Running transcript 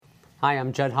Hi,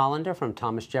 I'm Judd Hollander from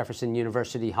Thomas Jefferson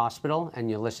University Hospital, and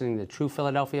you're listening to True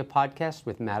Philadelphia Podcast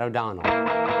with Matt O'Donnell.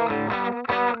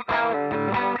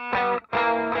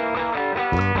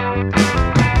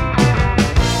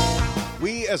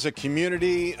 We as a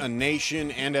community, a nation,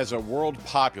 and as a world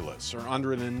populace are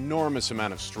under an enormous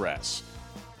amount of stress.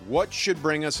 What should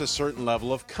bring us a certain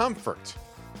level of comfort?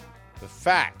 The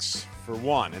facts, for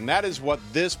one, and that is what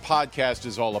this podcast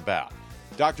is all about.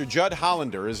 Dr. Judd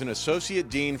Hollander is an Associate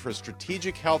Dean for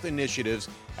Strategic Health Initiatives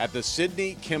at the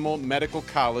Sidney Kimmel Medical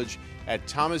College at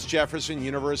Thomas Jefferson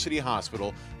University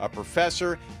Hospital, a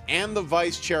professor and the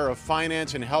Vice Chair of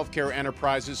Finance and Healthcare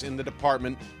Enterprises in the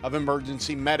Department of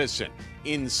Emergency Medicine.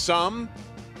 In sum,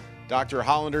 Dr.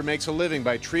 Hollander makes a living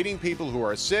by treating people who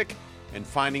are sick and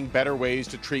finding better ways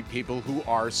to treat people who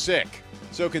are sick.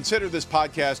 So consider this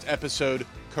podcast episode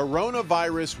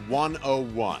Coronavirus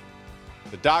 101.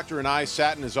 The doctor and I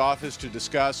sat in his office to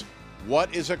discuss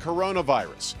what is a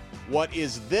coronavirus? What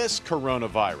is this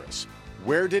coronavirus?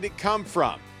 Where did it come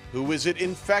from? Who is it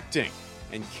infecting?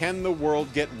 And can the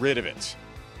world get rid of it?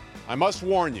 I must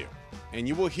warn you, and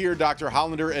you will hear Dr.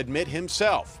 Hollander admit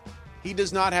himself, he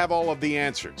does not have all of the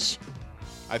answers.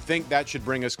 I think that should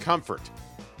bring us comfort,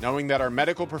 knowing that our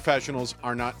medical professionals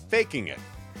are not faking it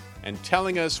and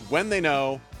telling us when they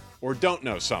know or don't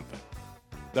know something.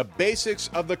 The basics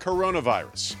of the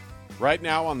coronavirus, right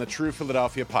now on the True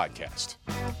Philadelphia Podcast.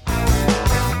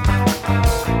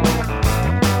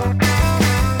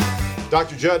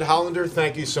 Dr. Judd Hollander,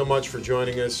 thank you so much for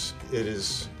joining us. It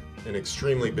is an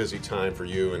extremely busy time for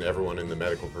you and everyone in the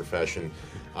medical profession.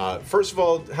 First of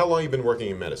all, how long have you been working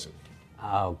in medicine?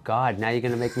 Oh, God, now you're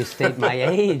going to make me state my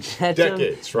age.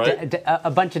 Decades, right? A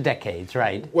bunch of decades,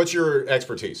 right. What's your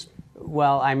expertise?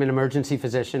 Well, I'm an emergency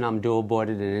physician. I'm dual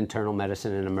boarded in internal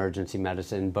medicine and emergency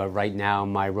medicine. But right now,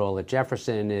 my role at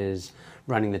Jefferson is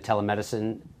running the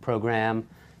telemedicine program,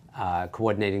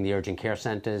 coordinating the urgent care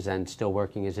centers, and still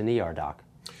working as an ER doc.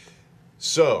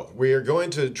 So we are going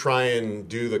to try and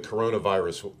do the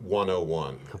Coronavirus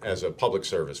 101 as a public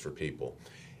service for people.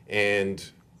 And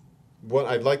what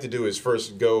I'd like to do is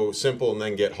first go simple and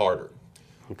then get harder.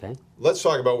 Okay. Let's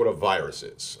talk about what a virus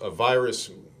is. A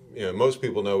virus, most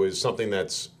people know, is something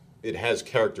it has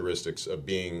characteristics of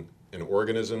being an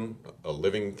organism, a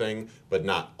living thing, but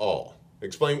not all.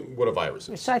 Explain what a virus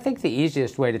is. So I think the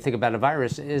easiest way to think about a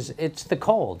virus is it's the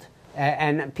cold.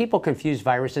 And people confuse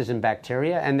viruses and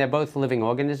bacteria, and they're both living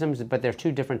organisms, but they're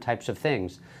two different types of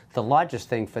things. The largest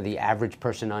thing for the average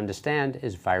person to understand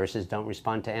is viruses don't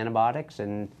respond to antibiotics,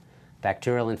 and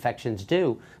bacterial infections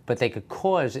do, but they could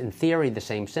cause, in theory, the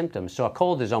same symptoms. So a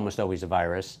cold is almost always a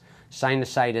virus.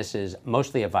 Sinusitis is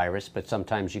mostly a virus, but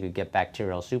sometimes you could get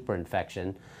bacterial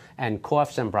superinfection. And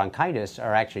coughs and bronchitis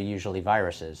are actually usually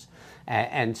viruses.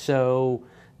 And so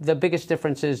the biggest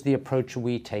difference is the approach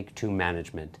we take to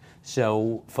management.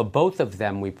 So for both of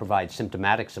them, we provide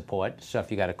symptomatic support. So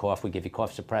if you got a cough, we give you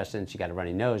cough suppressants. You got a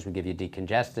runny nose, we give you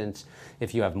decongestants.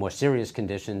 If you have more serious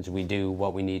conditions, we do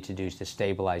what we need to do to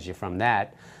stabilize you from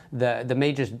that.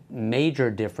 The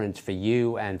major difference for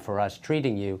you and for us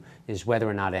treating you is whether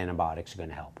or not antibiotics are going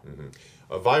to help. Mm-hmm.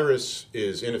 A virus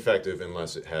is ineffective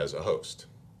unless it has a host.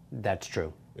 That's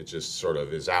true. It just sort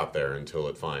of is out there until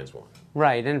it finds one.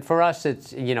 Right, and for us,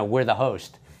 it's, we're the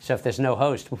host. So if there's no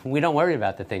host, we don't worry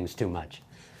about the things too much.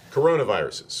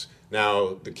 Coronaviruses.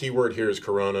 Now, the key word here is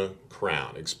corona,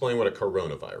 crown. Explain what a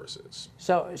coronavirus is.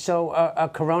 So a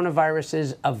coronavirus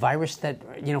is a virus that,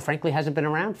 frankly hasn't been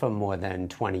around for more than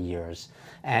 20 years.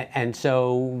 And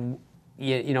so,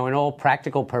 in all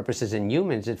practical purposes in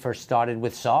humans, it first started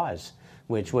with SARS,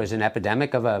 which was an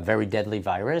epidemic of a very deadly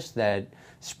virus that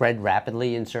spread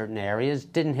rapidly in certain areas,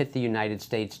 didn't hit the United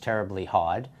States terribly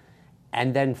hard.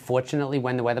 And then, fortunately,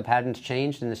 when the weather patterns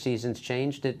changed and the seasons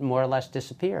changed, it more or less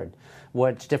disappeared.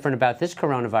 What's different about this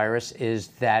coronavirus is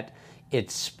that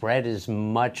its spread is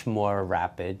much more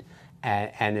rapid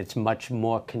and it's much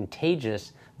more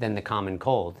contagious than the common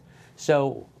cold.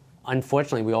 So,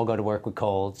 unfortunately, we all go to work with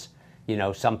colds.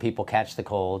 Some people catch the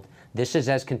cold. This is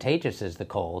as contagious as the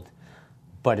cold,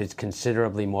 but it's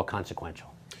considerably more consequential.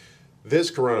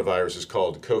 This coronavirus is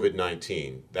called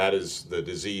COVID-19. That is the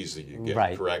disease that you get,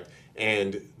 right. Correct?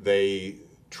 And they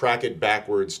track it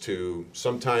backwards to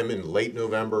sometime in late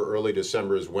November, early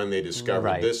December is when they discovered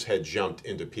right. This had jumped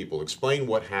into people. Explain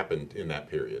what happened in that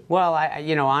period. Well,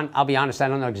 I'll be honest, I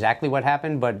don't know exactly what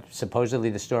happened, but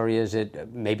supposedly the story is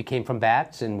it maybe came from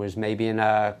bats and was maybe in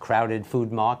a crowded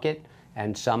food market,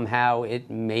 and somehow it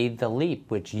made the leap,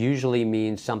 which usually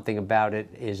means something about it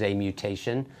is a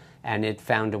mutation, and it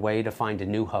found a way to find a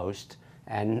new host.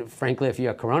 And frankly, if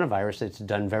you're a coronavirus, it's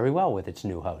done very well with its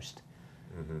new host.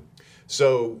 Mm-hmm.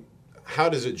 So how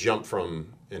does it jump from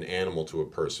an animal to a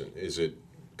person? Is it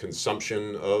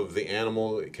consumption of the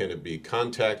animal? Can it be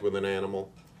contact with an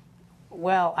animal?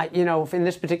 Well, in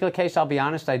this particular case, I'll be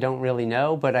honest, I don't really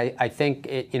know, but I think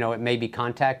it may be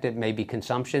contact, it may be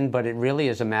consumption, but it really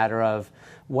is a matter of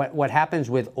what happens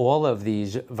with all of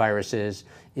these viruses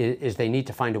is they need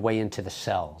to find a way into the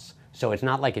cells. So it's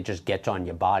not like it just gets on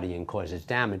your body and causes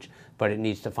damage, but it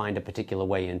needs to find a particular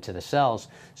way into the cells.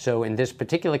 So in this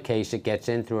particular case, it gets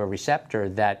in through a receptor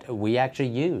that we actually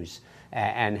use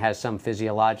and has some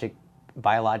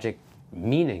biologic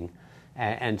meaning.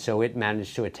 And so it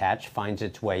managed to attach, finds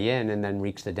its way in, and then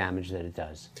wreaks the damage that it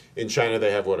does. In China,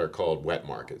 they have what are called wet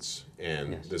markets,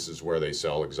 and Yes. this is where they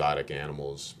sell exotic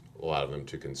animals, a lot of them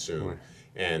to consume. Right.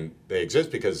 And they exist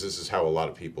because this is how a lot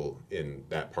of people in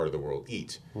that part of the world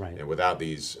eat. Right. And without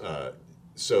these,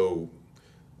 so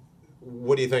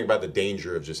what do you think about the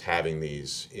danger of just having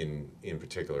these in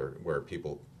particular, where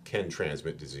people can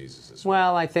transmit diseases this way?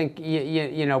 Well, I think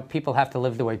people have to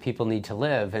live the way people need to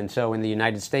live, and so in the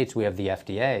United States we have the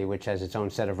FDA, which has its own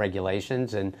set of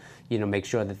regulations, and make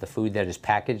sure that the food that is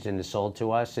packaged and is sold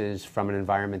to us is from an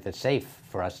environment that's safe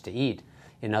for us to eat.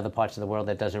 In other parts of the world,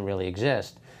 that doesn't really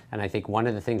exist, and I think one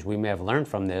of the things we may have learned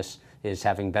from this is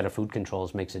having better food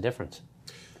controls makes a difference.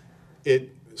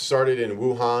 It started in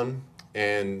Wuhan,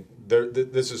 and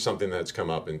this is something that's come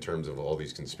up in terms of all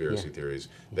these conspiracy theories.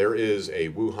 There is a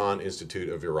Wuhan Institute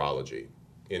of Virology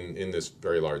in this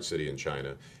very large city in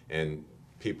China, and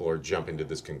people are jumping to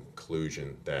this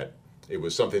conclusion that it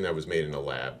was something that was made in a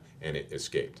lab and it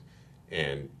escaped.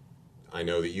 And I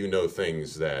know that you know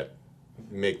things that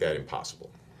make that impossible.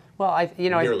 Well,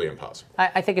 nearly impossible.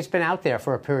 I think it's been out there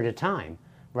for a period of time.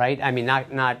 Right? I mean, not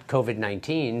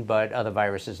COVID-19, but other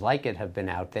viruses like it have been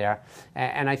out there.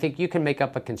 And I think you can make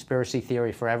up a conspiracy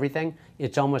theory for everything.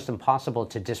 It's almost impossible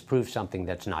to disprove something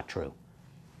that's not true.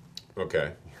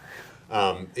 Okay.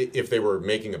 If they were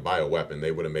making a bioweapon,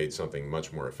 they would have made something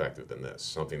much more effective than this,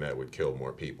 something that would kill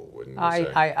more people, wouldn't you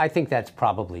say? I think that's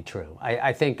probably true.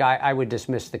 I think I would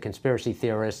dismiss the conspiracy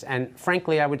theorists, and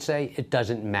frankly, I would say it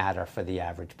doesn't matter for the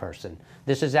average person.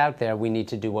 This is out there. We need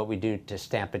to do what we do to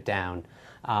stamp it down.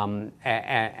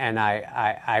 And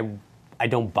I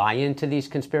don't buy into these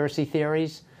conspiracy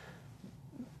theories,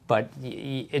 but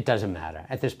it doesn't matter.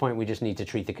 At this point, we just need to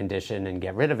treat the condition and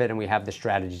get rid of it, and we have the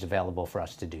strategies available for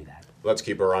us to do that. Let's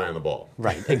keep our eye on the ball.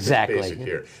 Right, exactly. Basic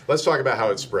here. Let's talk about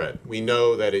how it spread. We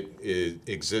know that it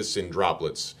exists in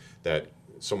droplets that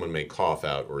someone may cough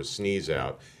out or sneeze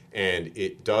out, and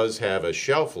it does have a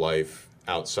shelf life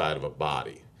outside of a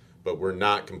body. But we're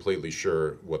not completely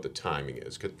sure what the timing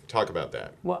is. Talk about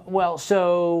that.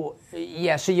 So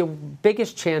your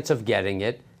biggest chance of getting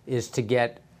it is to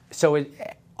get,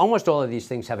 almost all of these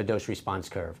things have a dose-response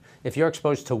curve. If you're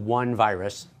exposed to one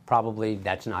virus, probably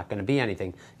that's not going to be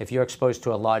anything. If you're exposed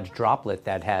to a large droplet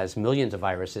that has millions of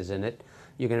viruses in it,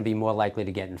 you're going to be more likely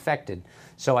to get infected.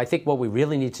 So I think what we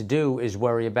really need to do is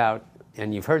worry about,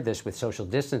 and you've heard this with social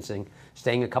distancing,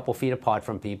 staying a couple feet apart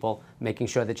from people, making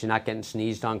sure that you're not getting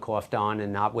sneezed on, coughed on,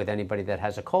 and not with anybody that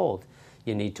has a cold.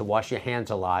 You need to wash your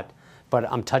hands a lot. But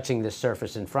I'm touching this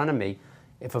surface in front of me.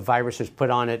 If a virus was put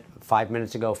on it 5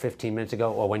 minutes ago, 15 minutes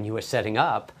ago, or when you were setting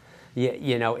up,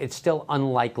 it's still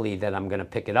unlikely that I'm going to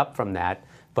pick it up from that.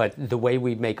 But the way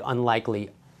we make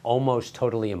unlikely almost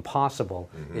totally impossible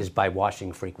is by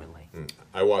washing frequently.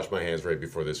 I washed my hands right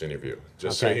before this interview,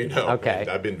 just so you know. Okay.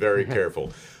 I've been very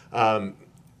careful.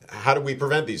 How do we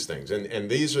prevent these things? And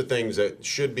these are things that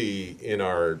should be in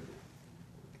our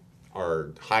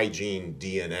hygiene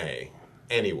DNA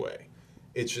anyway.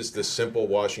 It's just the simple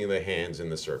washing of the hands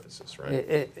and the surfaces,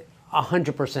 right?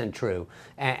 100% true.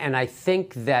 And I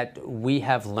think that we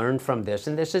have learned from this,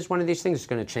 and this is one of these things that's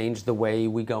going to change the way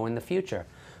we go in the future.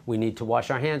 We need to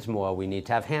wash our hands more. We need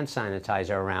to have hand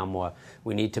sanitizer around more.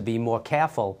 We need to be more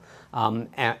careful,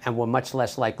 and we're much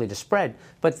less likely to spread.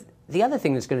 But the other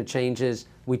thing that's going to change is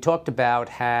we talked about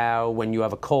how when you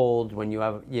have a cold, when you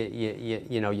have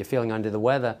you're feeling under the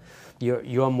weather,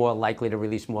 you're more likely to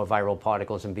release more viral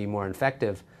particles and be more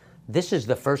infective. This is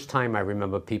the first time I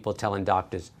remember people telling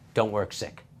doctors, "Don't work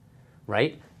sick,"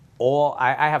 right?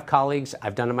 I have colleagues,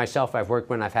 I've done it myself, I've worked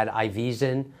when I've had IVs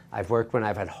in, I've worked when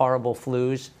I've had horrible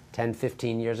flus 10,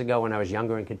 15 years ago when I was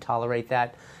younger and could tolerate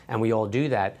that, and we all do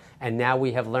that. And now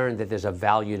we have learned that there's a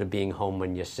value to being home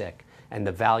when you're sick, and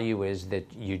the value is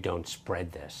that you don't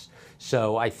spread this.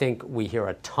 So I think we hear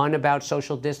a ton about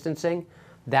social distancing.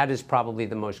 That is probably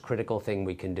the most critical thing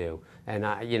we can do. And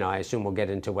I assume we'll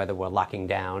get into whether we're locking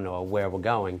down or where we're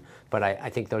going, but I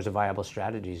think those are viable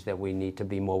strategies that we need to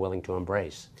be more willing to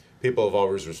embrace. People have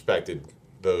always respected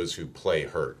those who play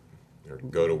hurt or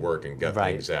go to work and gut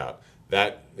Right. things out.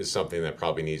 That is something that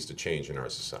probably needs to change in our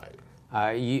society.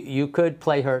 You could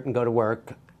play hurt and go to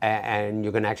work, and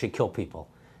you're going to actually kill people.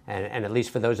 And at least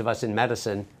for those of us in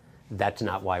medicine, that's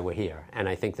not why we're here. And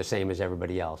I think the same as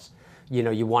everybody else. You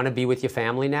know, you want to be with your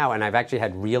family now, and I've actually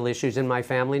had real issues in my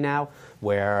family now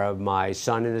where my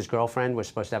son and his girlfriend were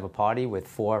supposed to have a party with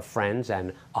 4 friends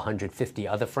and 150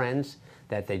 other friends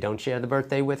that they don't share the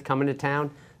birthday with coming to town.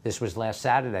 This was last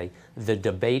Saturday. The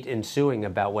debate ensuing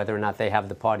about whether or not they have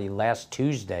the party last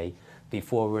Tuesday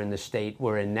before we're in the state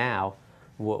we're in now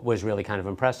was really kind of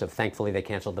impressive. Thankfully, they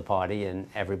canceled the party and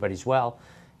everybody's well.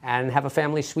 And have a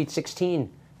family Sweet 16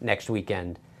 next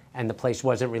weekend, and the place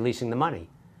wasn't releasing the money.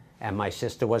 And my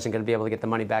sister wasn't going to be able to get the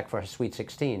money back for her Sweet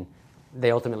 16.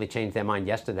 They ultimately changed their mind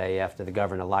yesterday after the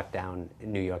governor locked down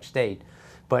in New York State.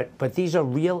 But these are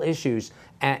real issues,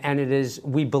 and it is,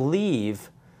 we believe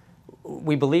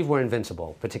we're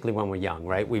invincible, particularly when we're young,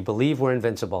 right? We believe we're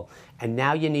invincible. And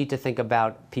now you need to think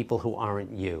about people who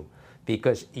aren't you.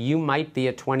 Because you might be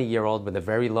a 20-year-old with a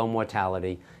very low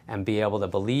mortality and be able to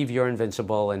believe you're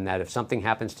invincible and that if something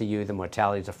happens to you, the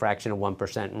mortality is a fraction of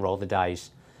 1% and roll the dice.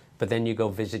 But then you go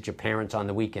visit your parents on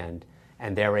the weekend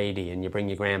and they're 80 and you bring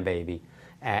your grandbaby.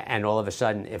 And all of a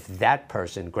sudden, if that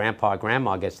person, grandpa or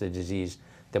grandma, gets the disease,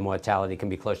 the mortality can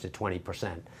be close to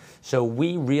 20%. So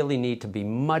we really need to be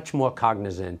much more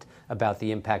cognizant about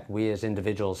the impact we as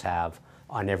individuals have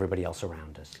on everybody else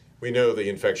around us. We know the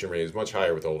infection rate is much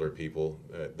higher with older people.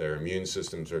 Their immune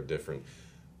systems are different.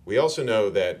 We also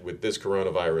know that with this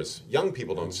coronavirus, young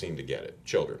people don't seem to get it,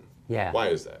 children. Yeah. Why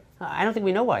is that? I don't think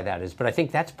we know why that is, but I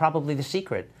think that's probably the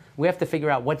secret. We have to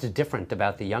figure out what's different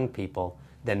about the young people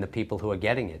than the people who are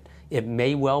getting it. It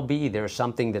may well be there's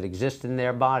something that exists in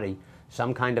their body,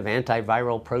 some kind of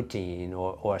antiviral protein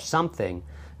or something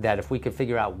that if we could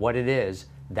figure out what it is,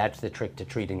 that's the trick to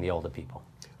treating the older people.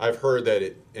 I've heard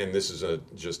that and this is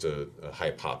just a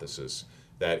hypothesis,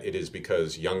 that it is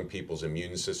because young people's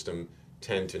immune system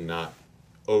tend to not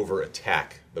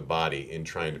over-attack the body in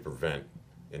trying to prevent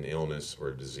an illness or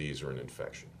a disease or an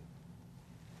infection.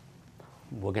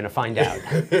 We're going to find out.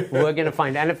 We're going to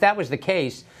find out. And if that was the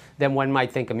case, then one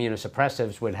might think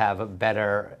immunosuppressives would have a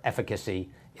better efficacy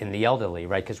in the elderly,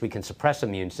 right? Because we can suppress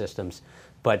immune systems,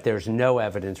 but there's no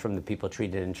evidence from the people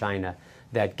treated in China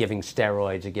that giving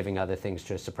steroids or giving other things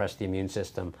to suppress the immune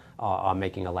system are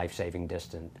making a life-saving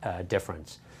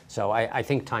difference. So I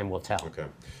think time will tell. Okay.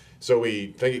 So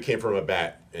we think it came from a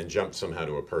bat and jumped somehow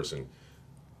to a person.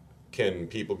 Can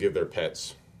people give their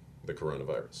pets the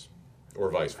coronavirus,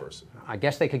 or vice versa? I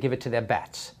guess they could give it to their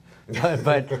bats.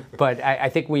 but I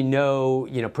think we know,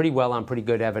 pretty well on pretty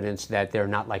good evidence that they're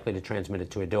not likely to transmit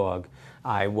it to a dog.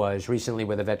 I was recently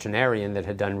with a veterinarian that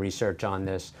had done research on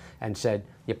this and said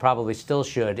you probably still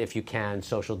should, if you can,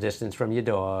 social distance from your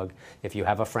dog. If you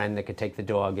have a friend that could take the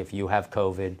dog, if you have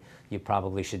COVID, you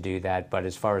probably should do that. But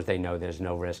as far as they know, there's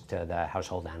no risk to the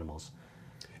household animals.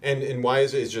 And why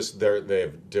is it? It's just they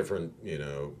have different,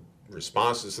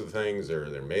 responses to things.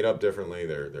 They're made up differently.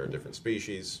 They're different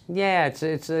species. Yeah,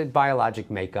 it's a biologic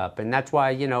makeup, and that's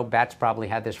why bats probably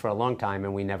had this for a long time,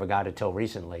 and we never got it till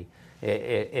recently.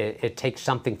 It takes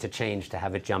something to change to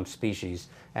have it jump species,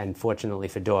 and fortunately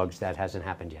for dogs, that hasn't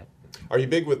happened yet. Are you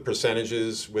big with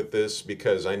percentages with this?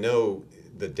 Because I know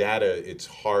the data. It's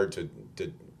hard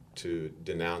to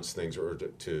denounce things or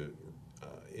to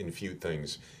infute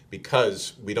things,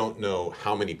 because we don't know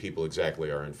how many people exactly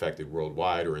are infected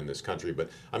worldwide or in this country. But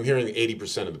I'm hearing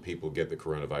 80% of the people who get the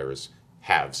coronavirus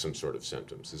have some sort of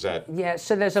symptoms. Is that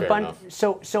so there's a bunch.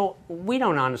 Enough? So we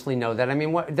don't honestly know that. I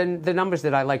mean, the numbers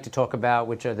that I like to talk about,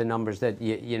 which are the numbers that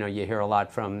you hear a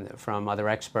lot from other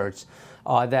experts,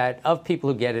 are that of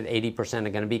people who get it, 80% are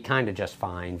going to be kind of just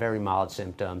fine, very mild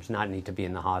symptoms, not need to be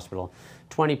in the hospital.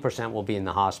 20% will be in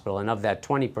the hospital, and of that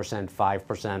 20%,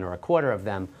 5% or a quarter of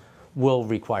them will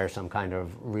require some kind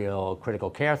of real critical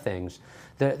care things.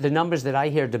 The numbers that I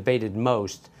hear debated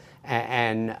most,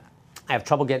 and I have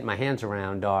trouble getting my hands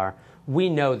around, are we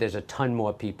know there's a ton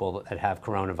more people that have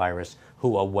coronavirus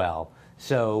who are well.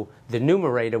 So the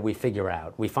numerator we figure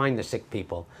out. We find the sick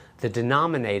people. The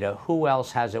denominator, who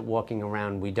else has it walking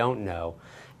around, we don't know.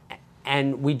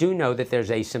 And we do know that there's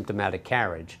asymptomatic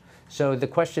carriage. So the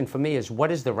question for me is,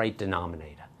 what is the right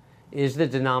denominator? Is the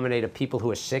denominator people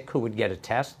who are sick who would get a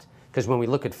test? Because when we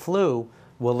look at flu,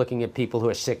 we're looking at people who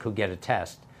are sick who get a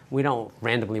test. We don't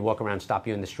randomly walk around, stop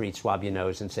you in the street, swab your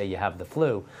nose, and say you have the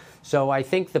flu. So I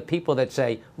think the people that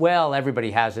say, well,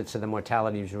 everybody has it, so the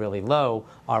mortality is really low,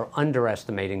 are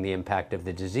underestimating the impact of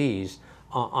the disease.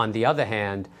 On the other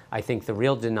hand, I think the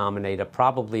real denominator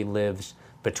probably lives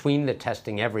between the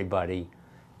testing everybody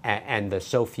and the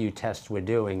so few tests we're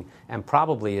doing, and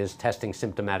probably is testing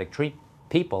symptomatic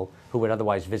people who would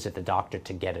otherwise visit the doctor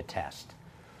to get a test.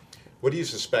 What do you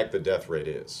suspect the death rate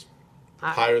is?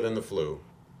 Higher than the flu?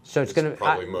 So it's going to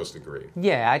probably most agree.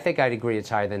 Yeah, I think I'd agree it's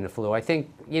higher than the flu. I think,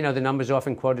 the numbers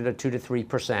often quoted are 2 to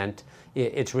 3%.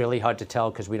 It's really hard to tell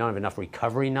because we don't have enough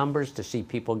recovery numbers to see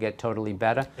people get totally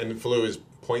better. And the flu is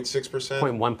 0.6%?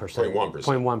 0.1%.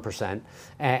 0.1%.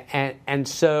 0.1%. And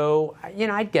so,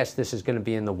 I'd guess this is going to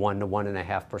be in the 1 to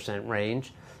 1.5%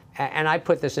 range. And I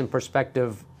put this in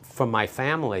perspective for my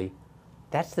family.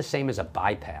 That's the same as a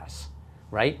bypass,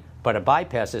 right? But a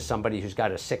bypass is somebody who's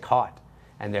got a sick heart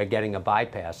and they're getting a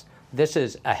bypass. This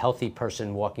is a healthy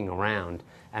person walking around,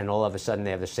 and all of a sudden they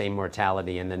have the same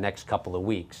mortality in the next couple of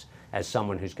weeks as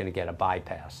someone who's going to get a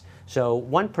bypass. So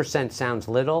 1% sounds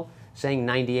little. Saying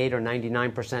 98 or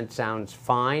 99% sounds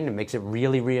fine. It makes it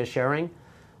really reassuring.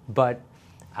 But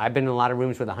I've been in a lot of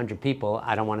rooms with 100 people.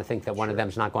 I don't want to think that one of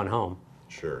them's not going home.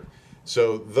 Sure.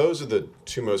 So those are the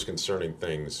two most concerning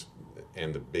things,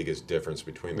 and the biggest difference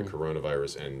between the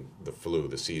coronavirus and the flu,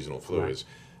 the seasonal flu, is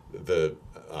the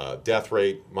death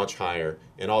rate much higher,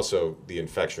 and also the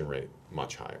infection rate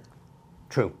much higher.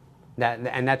 True.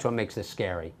 And that's what makes this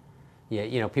scary.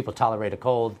 People tolerate a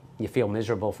cold. You feel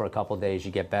miserable for a couple of days.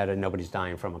 You get better. Nobody's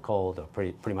dying from a cold, or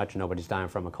pretty much nobody's dying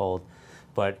from a cold.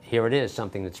 But here it is,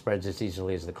 something that spreads as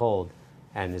easily as the cold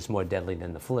and is more deadly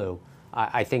than the flu.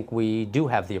 I think we do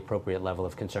have the appropriate level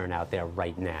of concern out there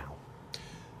right now.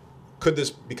 Could this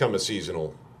become a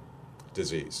seasonal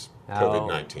disease,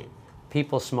 COVID-19?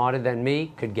 People smarter than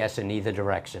me could guess in either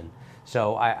direction.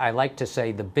 So I like to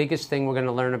say the biggest thing we're going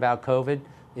to learn about COVID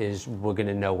is we're going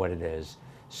to know what it is.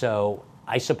 So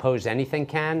I suppose anything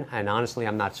can, and honestly,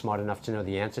 I'm not smart enough to know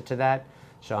the answer to that.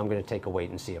 So I'm going to take a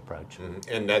wait-and-see approach. Mm-hmm.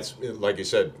 And that's, like you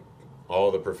said,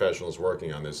 all the professionals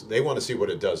working on this, they want to see what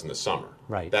it does in the summer.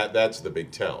 Right. That's the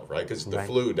big tell, right? Because the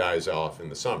flu dies off in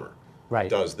the summer. Right.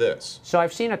 Does this. So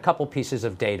I've seen a couple pieces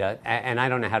of data, and I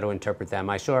don't know how to interpret them.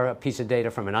 I saw a piece of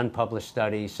data from an unpublished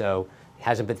study, so it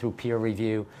hasn't been through peer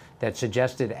review, that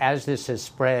suggested as this has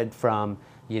spread from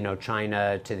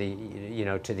China to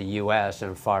the U.S.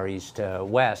 and Far East to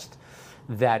West,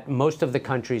 that most of the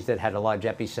countries that had a large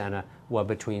epicenter were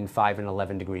between 5 and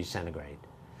 11 degrees centigrade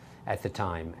at the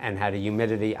time, and had a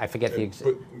humidity. I forget the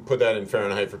exact. Put that in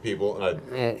Fahrenheit for people.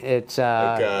 It's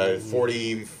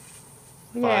 50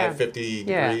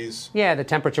 degrees. Yeah, the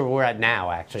temperature we're at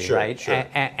now, actually, sure, right? Sure.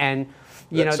 And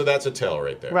so that's a tell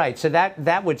right there. Right. So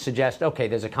that would suggest, okay,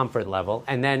 there's a comfort level,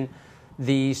 and then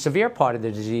the severe part of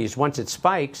the disease, once it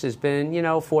spikes, has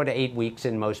been 4 to 8 weeks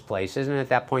in most places, and at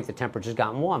that point the temperature's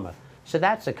gotten warmer. So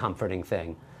that's a comforting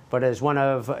thing. But as one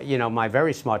of my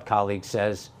very smart colleagues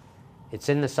says, it's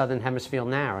in the southern hemisphere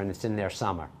now, and it's in their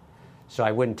summer. So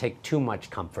I wouldn't take too much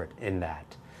comfort in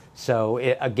that. So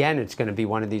again, it's going to be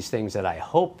one of these things that I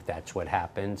hope that's what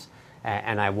happens,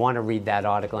 and I want to read that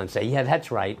article and say, yeah, that's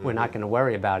right, we're not going to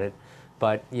worry about it.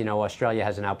 But Australia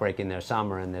has an outbreak in their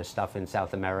summer, and there's stuff in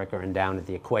South America and down at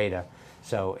the equator.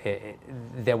 So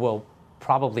there will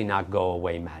probably not go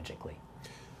away magically.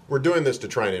 We're doing this to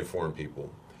try and inform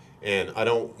people, and I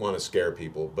don't want to scare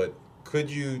people, but could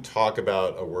you talk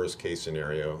about a worst case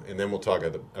scenario, and then we'll talk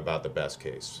about the best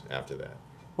case after that?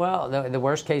 Well, the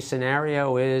worst case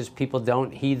scenario is people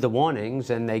don't heed the warnings,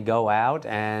 and they go out,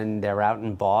 and they're out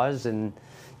in bars, and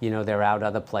they're out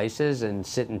other places and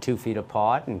sitting 2 feet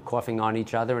apart and coughing on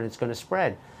each other, and it's going to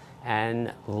spread.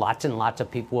 And lots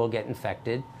of people will get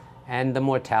infected, and the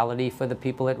mortality for the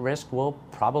people at risk will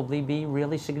probably be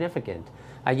really significant.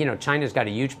 China's got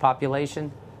a huge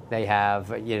population. They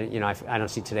have, I don't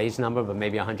see today's number, but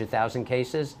maybe 100,000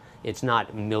 cases. It's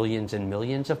not millions and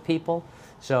millions of people.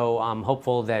 So I'm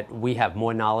hopeful that we have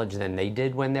more knowledge than they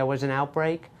did when there was an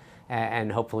outbreak.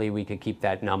 And hopefully we could keep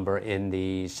that number in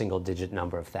the single-digit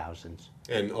number of thousands.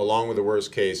 And along with the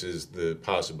worst case is the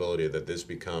possibility that this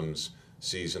becomes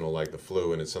seasonal like the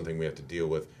flu, and it's something we have to deal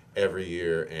with every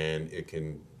year, and it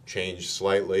can change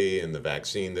slightly, and the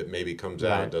vaccine that maybe comes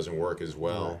out doesn't work as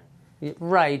well.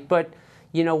 Right, but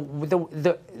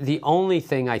the only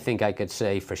thing I think I could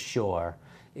say for sure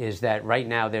is that right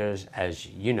now there's, as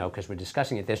you know, because we're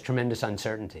discussing it, there's tremendous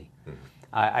uncertainty. Mm-hmm.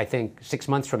 I think 6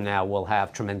 months from now we'll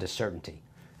have tremendous certainty,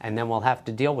 and then we'll have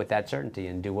to deal with that certainty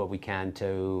and do what we can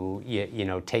to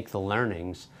take the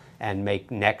learnings and make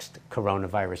next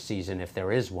coronavirus season, if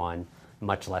there is one,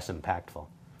 much less impactful.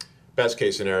 Best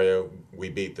case scenario, we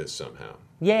beat this somehow.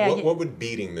 Yeah. What would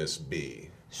beating this be?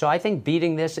 So I think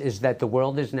beating this is that the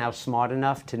world is now smart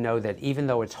enough to know that even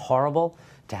though it's horrible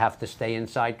to have to stay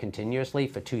inside continuously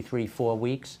for 2, 3, 4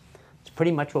 weeks, it's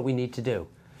pretty much what we need to do.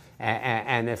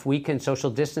 And if we can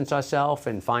social distance ourselves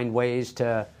and find ways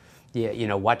to,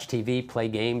 watch TV, play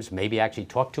games, maybe actually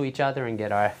talk to each other and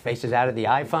get our faces out of the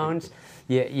iPhones,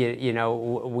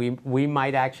 we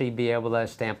might actually be able to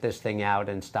stamp this thing out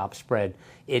and stop spread.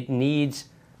 It needs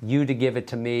you to give it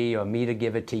to me or me to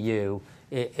give it to you.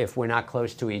 If we're not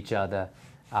close to each other,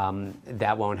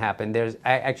 that won't happen. There's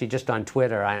actually just on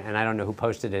Twitter, and I don't know who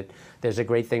posted it, there's a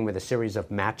great thing with a series of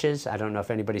matches. I don't know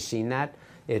if anybody's seen that.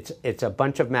 It's a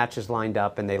bunch of matches lined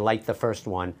up, and they light the first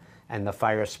one, and the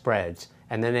fire spreads.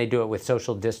 And then they do it with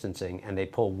social distancing, and they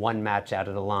pull one match out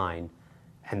of the line,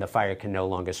 and the fire can no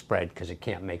longer spread because it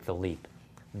can't make the leap.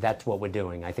 That's what we're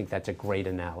doing. I think that's a great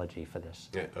analogy for this.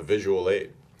 Yeah, a visual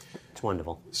aid. It's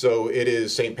wonderful. So it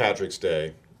is St. Patrick's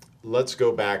Day. Let's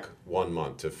go back 1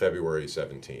 month to February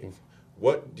 17th.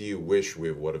 What do you wish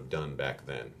we would have done back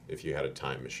then if you had a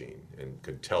time machine and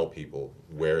could tell people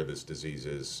where this disease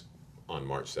is on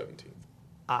March 17th?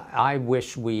 I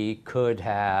wish we could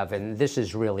have, and this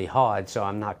is really hard, so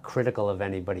I'm not critical of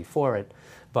anybody for it,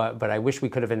 but I wish we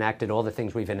could have enacted all the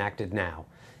things we've enacted now.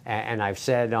 And I've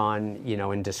said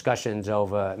in discussions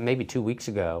over maybe 2 weeks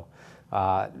ago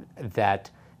that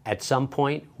at some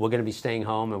point we're going to be staying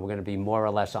home and we're going to be more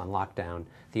or less on lockdown.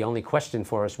 The only question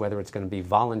for us whether it's going to be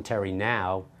voluntary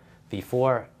now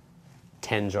before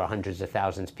tens or hundreds of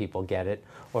thousands of people get it,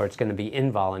 or it's going to be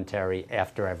involuntary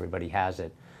after everybody has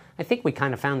it. I think we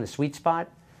kind of found the sweet spot.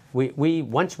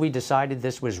 Once we decided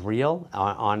this was real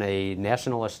on a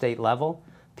national or state level,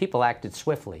 people acted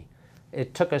swiftly.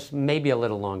 It took us maybe a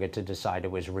little longer to decide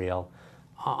it was real.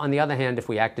 On the other hand, if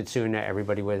we acted sooner,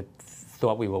 everybody would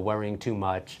thought we were worrying too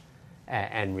much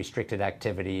and restricted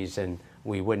activities, and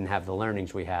we wouldn't have the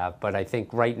learnings we have. But I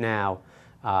think right now,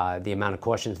 the amount of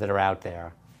cautions that are out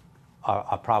there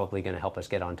are probably going to help us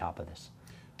get on top of this.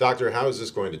 Doctor, how is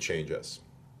this going to change us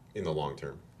in the long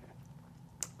term?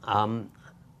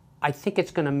 I think it's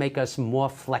going to make us more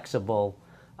flexible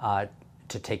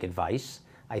to take advice.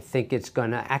 I think it's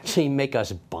going to actually make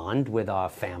us bond with our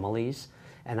families.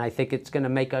 And I think it's going to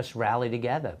make us rally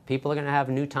together. People are going to have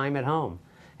new time at home.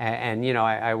 And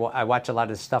I watch a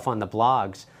lot of stuff on the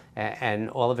blogs, and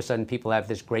all of a sudden people have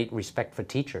this great respect for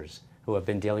teachers who have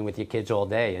been dealing with your kids all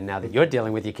day. And now that you're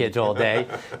dealing with your kids all day,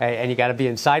 and you got to be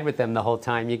inside with them the whole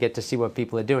time, you get to see what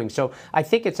people are doing. So I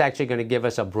think it's actually going to give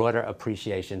us a broader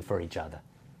appreciation for each other.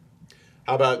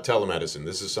 How about telemedicine?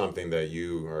 This is something that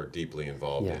you are deeply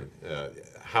involved in.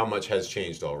 How much has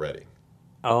changed already?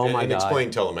 Oh my God! And explain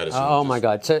telemedicine. Oh my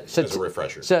God! So as a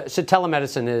refresher. So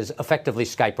telemedicine is effectively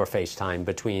Skype or FaceTime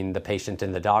between the patient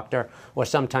and the doctor, or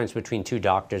sometimes between two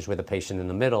doctors with a patient in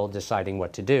the middle deciding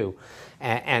what to do.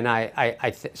 And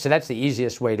so that's the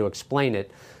easiest way to explain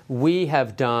it. We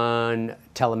have done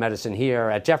telemedicine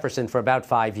here at Jefferson for about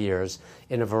 5 years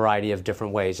in a variety of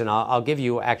different ways, and I'll give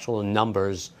you actual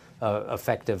numbers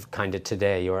effective kind of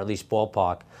today, or at least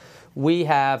ballpark. We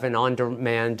have an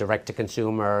on-demand,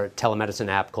 direct-to-consumer telemedicine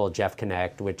app called Jeff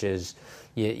Connect, which is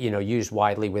used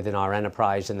widely within our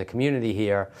enterprise and the community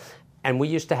here. And we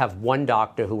used to have one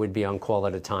doctor who would be on call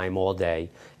at a time all day.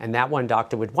 And that one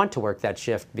doctor would want to work that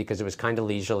shift because it was kind of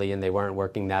leisurely and they weren't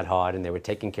working that hard and they were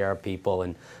taking care of people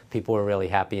and people were really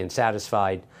happy and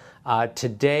satisfied.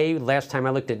 Today, last time I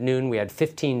looked at noon, we had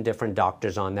 15 different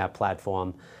doctors on that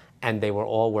platform and they were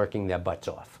all working their butts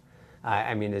off.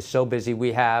 I mean, it's so busy.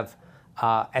 We have,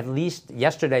 at least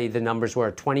yesterday, the numbers were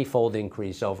a 20-fold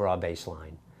increase over our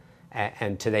baseline.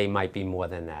 And today might be more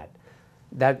than that.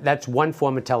 That's one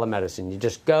form of telemedicine. You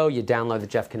just go, you download the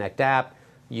Jeff Connect app,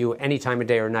 you any time of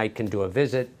day or night can do a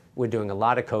visit. We're doing a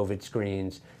lot of COVID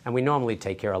screens, and we normally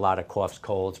take care of a lot of coughs,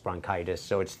 colds, bronchitis,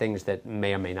 so it's things that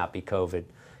may or may not be COVID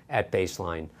at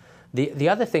baseline. The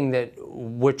other thing that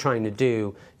we're trying to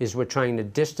do is we're trying to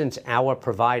distance our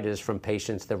providers from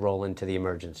patients that roll into the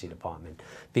emergency department,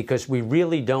 because we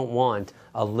really don't want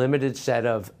a limited set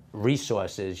of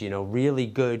resources, really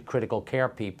good critical care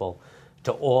people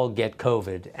to all get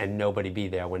COVID and nobody be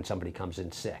there when somebody comes in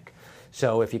sick.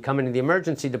 So if you come into the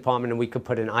emergency department and we could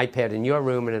put an iPad in your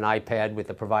room and an iPad with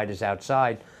the providers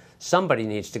outside, somebody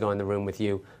needs to go in the room with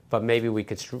you, but maybe we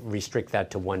could restrict that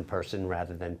to one person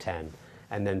rather than 10.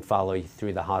 And then follow you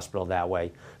through the hospital that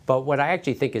way. But what I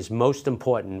actually think is most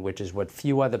important, which is what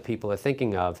few other people are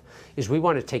thinking of, is we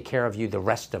want to take care of you the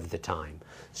rest of the time.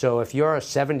 So if you're a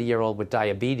 70-year-old with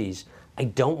diabetes, I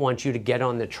don't want you to get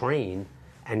on the train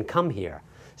and come here.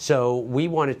 So we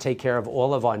want to take care of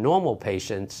all of our normal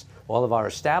patients, all of our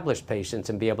established patients,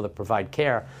 and be able to provide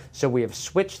care. So we have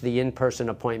switched the in-person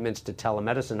appointments to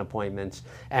telemedicine appointments,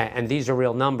 and these are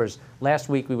real numbers. Last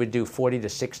week we would do 40 to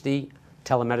 60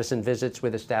 telemedicine visits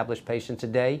with established patients a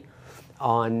day.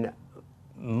 On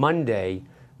Monday,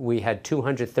 we had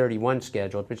 231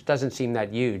 scheduled, which doesn't seem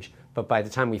that huge, but by the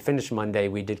time we finished Monday,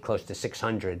 we did close to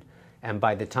 600. And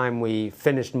by the time we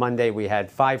finished Monday, we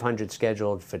had 500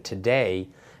 scheduled for today,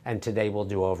 and today we'll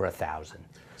do over 1,000.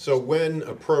 So when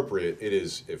appropriate, it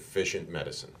is efficient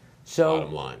medicine,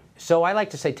 bottom line. So I like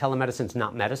to say telemedicine's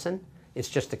not medicine. It's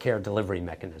just a care delivery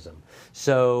mechanism.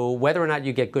 So whether or not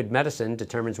you get good medicine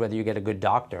determines whether you get a good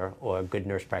doctor or a good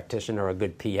nurse practitioner or a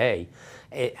good PA.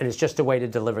 And it's just a way to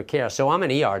deliver care. So I'm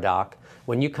an ER doc.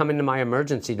 When you come into my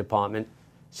emergency department,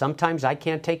 sometimes I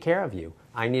can't take care of you.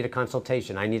 I need a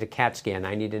consultation. I need a CAT scan.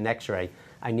 I need an X-ray.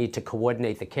 I need to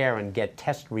coordinate the care and get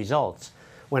test results.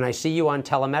 When I see you on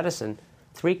telemedicine,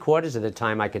 3/4 of the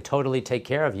time I could totally take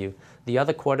care of you. The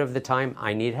other quarter of the time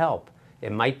I need help.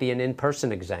 It might be an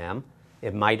in-person exam.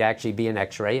 It might actually be an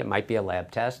X-ray. It might be a lab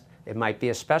test. It might be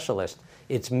a specialist.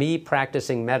 It's me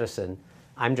practicing medicine.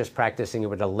 I'm just practicing it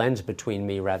with a lens between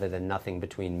me rather than nothing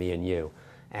between me and you.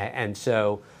 And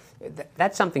so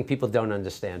that's something people don't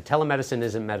understand. Telemedicine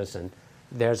isn't medicine.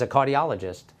 There's a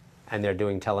cardiologist, and they're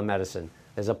doing telemedicine.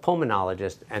 There's a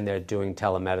pulmonologist, and they're doing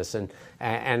telemedicine.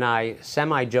 And I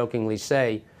semi-jokingly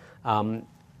say,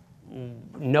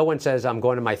 no one says, I'm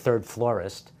going to my third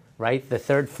florist, right? The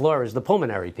third floor is the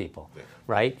pulmonary people,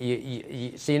 right?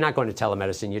 So you're not going to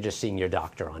telemedicine, you're just seeing your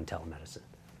doctor on telemedicine.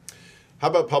 How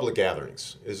about public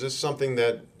gatherings? Is this something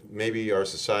that maybe our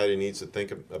society needs to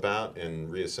think about and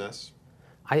reassess?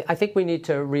 I think we need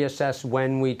to reassess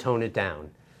when we tone it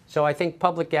down. So I think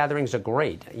public gatherings are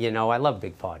great. You know, I love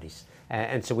big parties.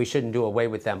 And so we shouldn't do away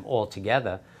with them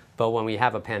altogether. But when we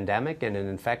have a pandemic and an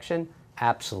infection,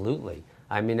 absolutely.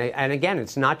 I mean, and again,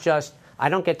 it's not just, I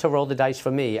don't get to roll the dice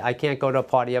for me. I can't go to a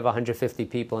party of 150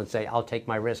 people and say, I'll take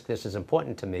my risk, this is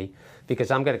important to me,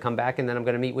 because I'm going to come back and then I'm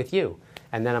going to meet with you.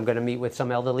 And then I'm going to meet with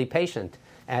some elderly patient.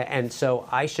 And so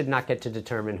I should not get to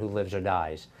determine who lives or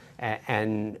dies,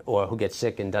 or who gets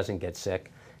sick and doesn't get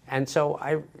sick. And so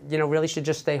I really should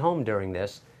just stay home during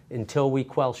this until we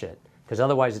quelch it, because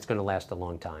otherwise it's going to last a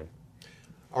long time.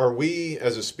 Are we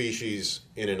as a species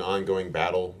in an ongoing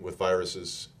battle with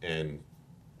viruses? And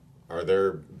are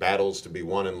there battles to be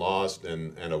won and lost,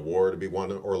 and a war to be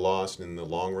won or lost in the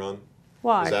long run?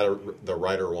 Well, is that the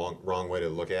right or wrong way to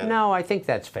look at it? No, I think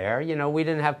that's fair. You know, we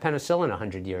didn't have penicillin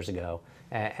 100 years ago.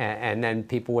 And then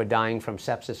people were dying from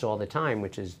sepsis all the time,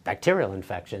 which is bacterial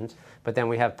infections. But then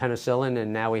we have penicillin,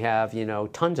 and now we have,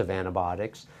 tons of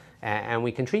antibiotics, and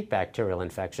we can treat bacterial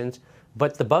infections.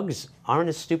 But the bugs aren't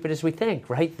as stupid as we think,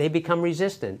 right? They become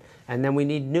resistant, and then we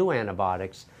need new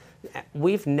antibiotics.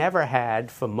 We've never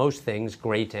had, for most things,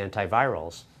 great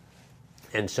antivirals.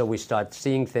 And so we start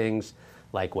seeing things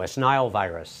like West Nile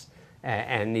virus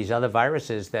and these other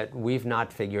viruses that we've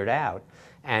not figured out.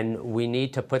 And we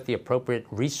need to put the appropriate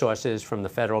resources from the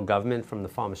federal government, from the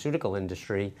pharmaceutical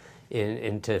industry,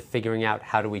 into figuring out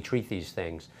how do we treat these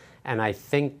things. And I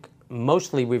think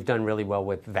mostly we've done really well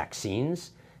with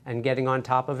vaccines and getting on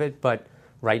top of it, but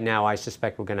right now I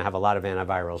suspect we're going to have a lot of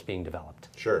antivirals being developed.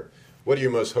 Sure. What are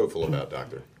you most hopeful about,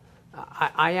 Doctor?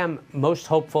 I am most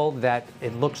hopeful that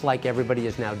it looks like everybody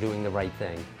is now doing the right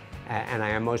thing. And I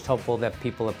am most hopeful that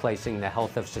people are placing the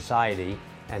health of society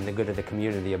and the good of the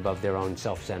community above their own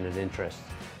self-centered interests.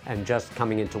 And just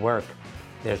coming into work,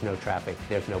 there's no traffic,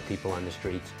 there's no people on the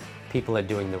streets. People are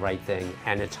doing the right thing,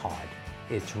 and it's hard.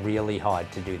 It's really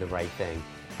hard to do the right thing,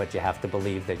 but you have to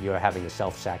believe that you're having a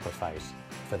self-sacrifice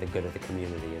for the good of the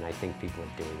community, and I think people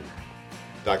are doing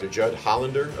that. Dr. Judd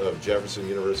Hollander of Jefferson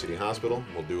University Hospital.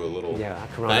 We'll do a little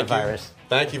coronavirus.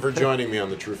 Thank you for joining me on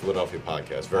the True Philadelphia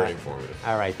podcast. Very informative.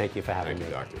 All right, thank you for having me.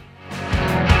 Thank you, Doctor.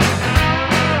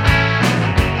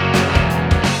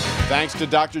 Thanks to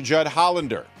Dr. Judd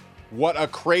Hollander. What a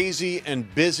crazy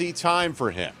and busy time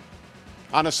for him.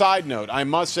 On a side note, I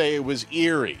must say it was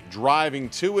eerie driving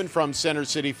to and from Center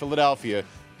City, Philadelphia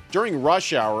during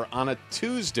rush hour on a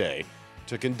Tuesday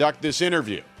to conduct this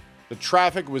interview. The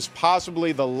traffic was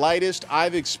possibly the lightest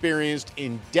I've experienced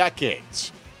in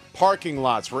decades. Parking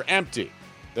lots were empty.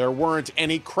 There weren't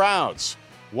any crowds.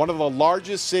 One of the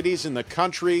largest cities in the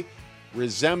country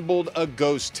resembled a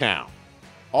ghost town.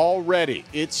 Already,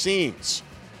 it seems,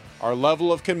 our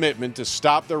level of commitment to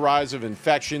stop the rise of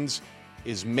infections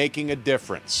is making a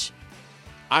difference.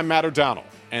 I'm Matt O'Donnell,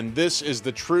 and this is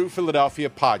the True Philadelphia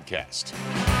podcast.